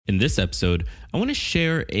In this episode, I want to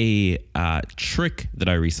share a trick that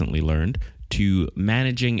I recently learned to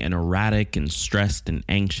managing an erratic and stressed and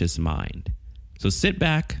anxious mind. So sit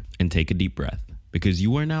back and take a deep breath because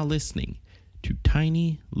you are now listening to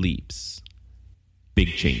Tiny Leaps,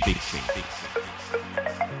 Big Change.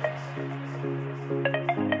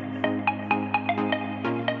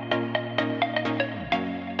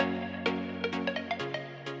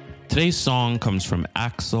 Today's song comes from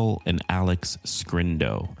Axel and Alex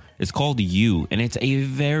Skrindo. It's called You, and it's a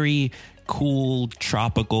very cool,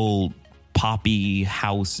 tropical, poppy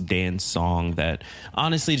house dance song that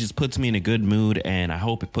honestly just puts me in a good mood, and I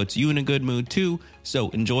hope it puts you in a good mood too. So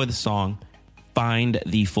enjoy the song. Find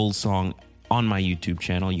the full song on my YouTube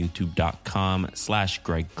channel,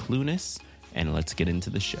 youtube.com/Greg Clunis, and let's get into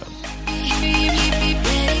the show.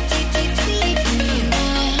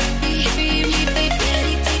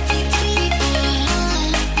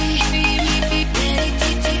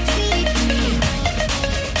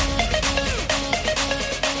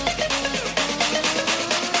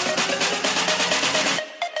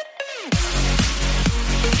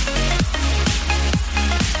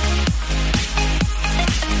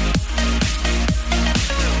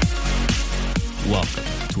 Welcome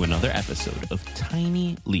to another episode of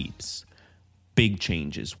Tiny Leaps, Big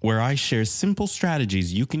Changes, where I share simple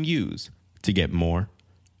strategies you can use to get more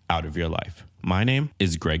out of your life. My name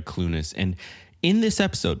is Greg Clunis, and in this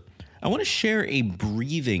episode, I want to share a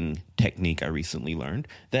breathing technique I recently learned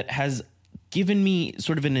that has given me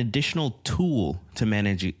sort of an additional tool to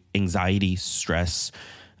manage anxiety, stress,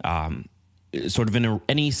 sort of in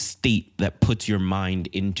any state that puts your mind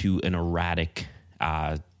into an erratic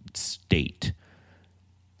state.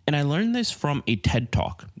 And I learned this from a TED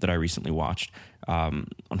Talk that I recently watched.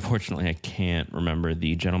 Unfortunately, I can't remember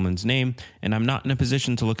the gentleman's name, and I'm not in a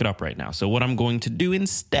position to look it up right now. So what I'm going to do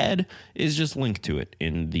instead is just link to it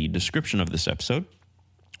in the description of this episode,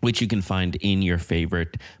 which you can find in your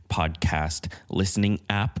favorite podcast listening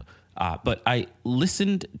app. But I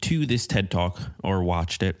listened to this TED Talk or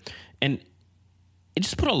watched it, and it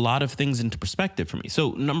just put a lot of things into perspective for me.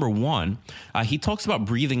 So number one, he talks about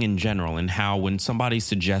breathing in general and how when somebody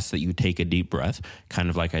suggests that you take a deep breath, kind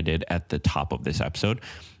of like I did at the top of this episode,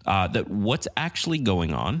 that what's actually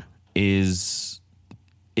going on is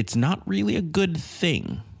it's not really a good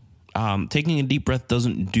thing. Taking a deep breath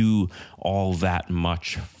doesn't do all that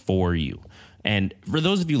much for you. And for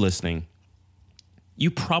those of you listening, you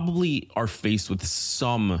probably are faced with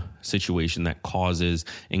some situation that causes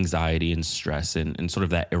anxiety and stress and sort of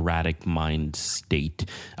that erratic mind state.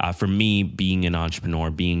 For me, being an entrepreneur,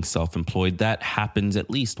 being self-employed, that happens at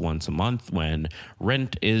least once a month when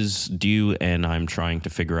rent is due and I'm trying to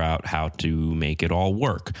figure out how to make it all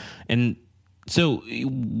work. And so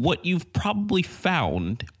what you've probably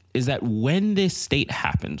found is that when this state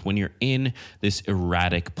happens, when you're in this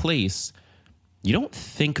erratic place, you don't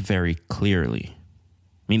think very clearly.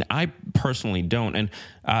 I mean, I personally don't. And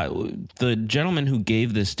the gentleman who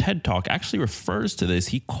gave this TED Talk actually refers to this.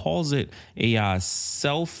 He calls it a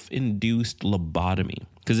self-induced lobotomy.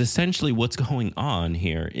 Because essentially what's going on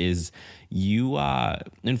here is you,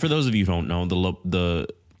 and for those of you who don't know, the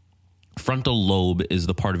frontal lobe is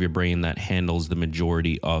the part of your brain that handles the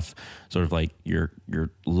majority of sort of like your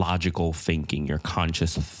logical thinking, your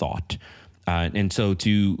conscious thought. And so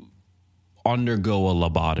to undergo a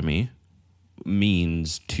lobotomy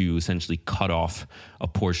means to essentially cut off a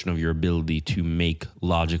portion of your ability to make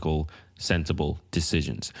logical, sensible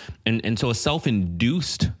decisions. And so a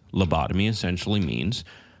self-induced lobotomy essentially means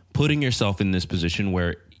putting yourself in this position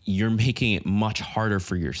where you're making it much harder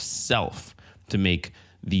for yourself to make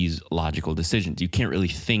these logical decisions. You can't really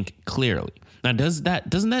think clearly. Now,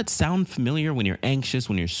 doesn't that sound familiar when you're anxious,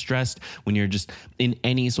 when you're stressed, when you're just in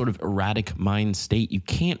any sort of erratic mind state? You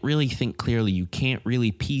can't really think clearly. You can't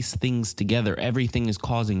really piece things together. Everything is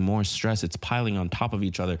causing more stress. It's piling on top of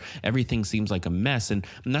each other. Everything seems like a mess. And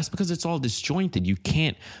that's because it's all disjointed. You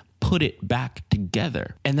can't put it back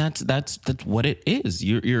together. And that's what it is.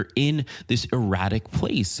 You're in this erratic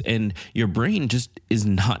place and your brain just is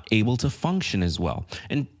not able to function as well.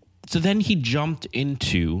 And so then he jumped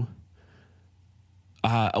into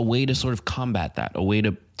a way to sort of combat that, a way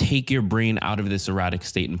to take your brain out of this erratic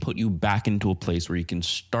state and put you back into a place where you can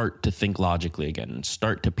start to think logically again and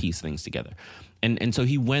start to piece things together. And so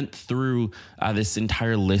he went through this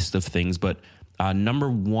entire list of things, but number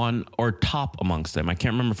one or top amongst them, I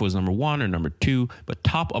can't remember if it was number one or number two, but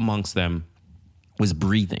top amongst them was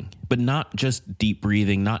breathing, but not just deep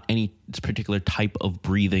breathing, not any particular type of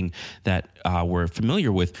breathing that we're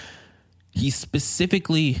familiar with. He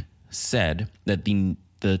specifically said that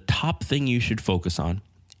the top thing you should focus on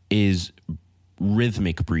is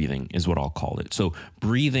rhythmic breathing is what I'll call it. So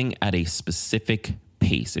breathing at a specific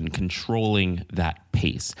pace and controlling that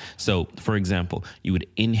pace. So for example, you would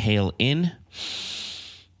inhale in,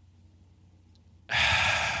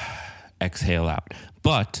 exhale out,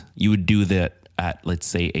 but you would do that at, let's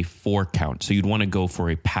say, a 4 count. So you'd want to go for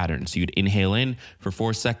a pattern. So you'd inhale in for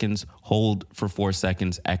 4 seconds, hold for 4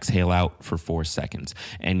 seconds, exhale out for 4 seconds.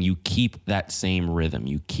 And you keep that same rhythm.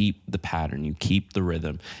 You keep the pattern, you keep the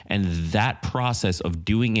rhythm. And that process of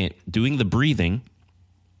doing the breathing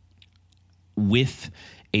with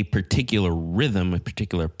a particular rhythm, a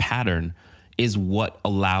particular pattern, is what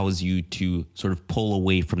allows you to sort of pull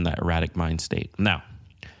away from that erratic mind state. Now,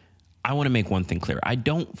 I want to make one thing clear. I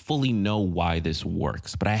don't fully know why this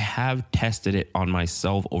works, but I have tested it on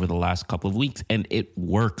myself over the last couple of weeks, and it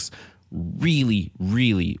works really,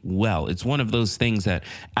 really well. It's one of those things that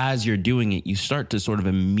as you're doing it, you start to sort of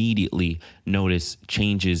immediately notice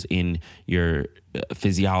changes in your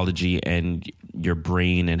physiology and your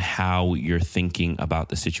brain and how you're thinking about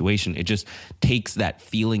the situation. It just takes that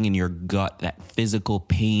feeling in your gut, that physical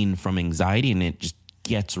pain from anxiety, and it just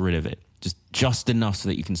gets rid of it. Just enough so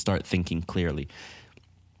that you can start thinking clearly.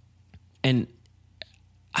 And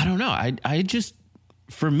I don't know, I just,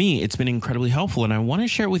 for me, it's been incredibly helpful. And I want to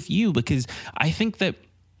share it with you because I think that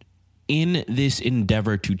in this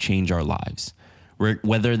endeavor to change our lives,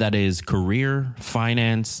 whether that is career,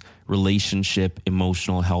 finance, relationship,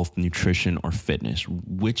 emotional health, nutrition, or fitness,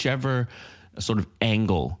 whichever sort of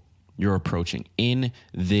angle you're approaching in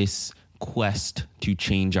this quest to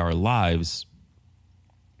change our lives,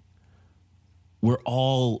 we're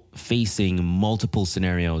all facing multiple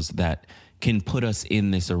scenarios that can put us in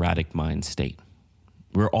this erratic mind state.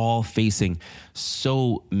 We're all facing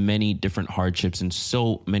so many different hardships and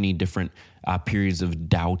so many different periods of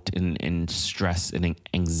doubt and stress and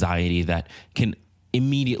anxiety that can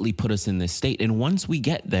immediately put us in this state. And once we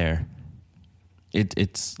get there,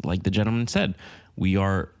 it's like the gentleman said, we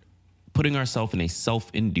are putting ourselves in a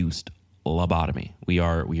self-induced lobotomy. We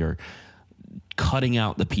are cutting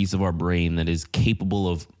out the piece of our brain that is capable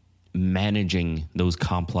of managing those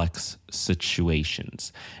complex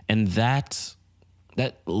situations. And that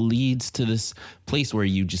leads to this place where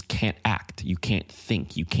you just can't act, you can't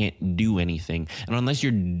think, you can't do anything. And unless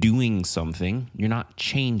you're doing something, you're not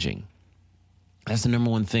changing. That's the number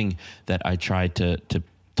one thing that I try to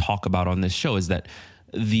talk about on this show, is that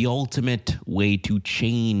the ultimate way to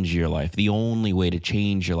change your life, the only way to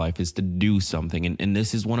change your life, is to do something. And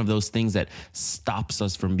this is one of those things that stops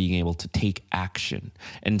us from being able to take action.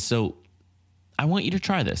 And so I want you to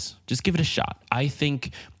try this. Just give it a shot. I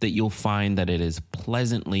think that you'll find that it is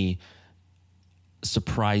pleasantly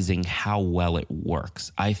surprising how well it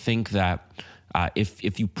works. I think that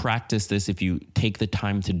if you practice this, if you take the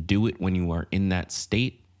time to do it when you are in that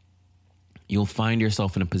state, you'll find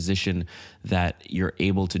yourself in a position that you're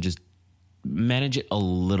able to just manage it a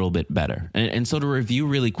little bit better. And so to review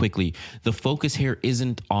really quickly, the focus here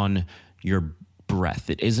isn't on your breath.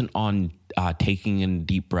 It isn't on taking in a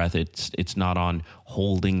deep breath. It's not on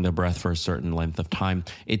holding the breath for a certain length of time.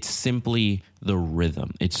 It's simply the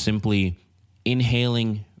rhythm. It's simply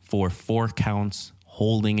inhaling for 4 counts,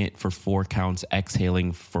 holding it for 4 counts,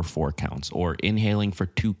 exhaling for 4 counts, or inhaling for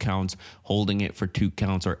 2 counts, holding it for 2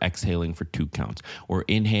 counts, or exhaling for 2 counts, or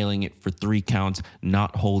inhaling it for 3 counts,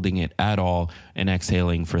 not holding it at all, and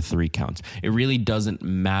exhaling for 3 counts. It really doesn't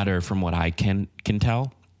matter from what I can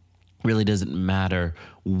tell. Really doesn't matter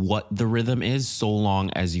what the rhythm is, so long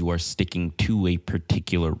as you are sticking to a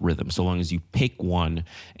particular rhythm, so long as you pick one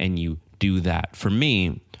and you do that. For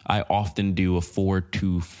me, I often do a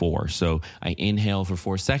 4-2-4. So I inhale for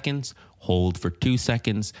 4 seconds, hold for 2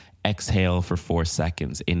 seconds, exhale for 4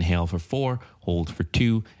 seconds, inhale for 4, hold for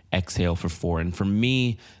 2, exhale for 4. And for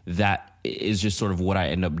me, that is just sort of what I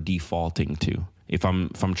end up defaulting to. If I'm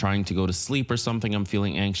trying to go to sleep or something, I'm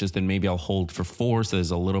feeling anxious, then maybe I'll hold for 4, so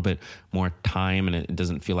there's a little bit more time and it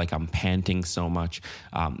doesn't feel like I'm panting so much.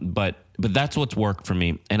 But that's what's worked for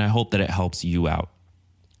me, and I hope that it helps you out.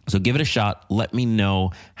 So give it a shot. Let me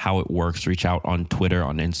know how it works. Reach out on Twitter,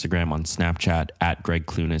 on Instagram, on Snapchat, at Greg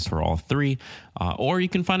Clunis for all 3. Or you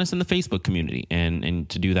can find us in the Facebook community. And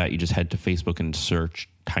to do that, you just head to Facebook and search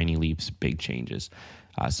Tiny Leaps, Big Changes.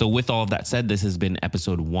 So with all of that said, this has been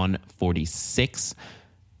episode 146.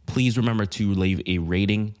 Please remember to leave a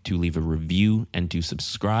rating, to leave a review, and to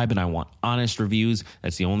subscribe. And I want honest reviews.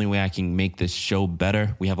 That's the only way I can make this show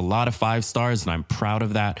better. We have a lot of 5 stars, and I'm proud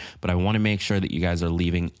of that. But I want to make sure that you guys are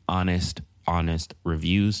leaving honest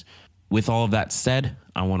reviews. With all of that said,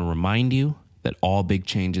 I want to remind you that all big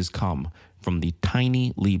changes come from the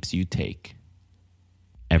tiny leaps you take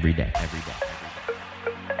every day.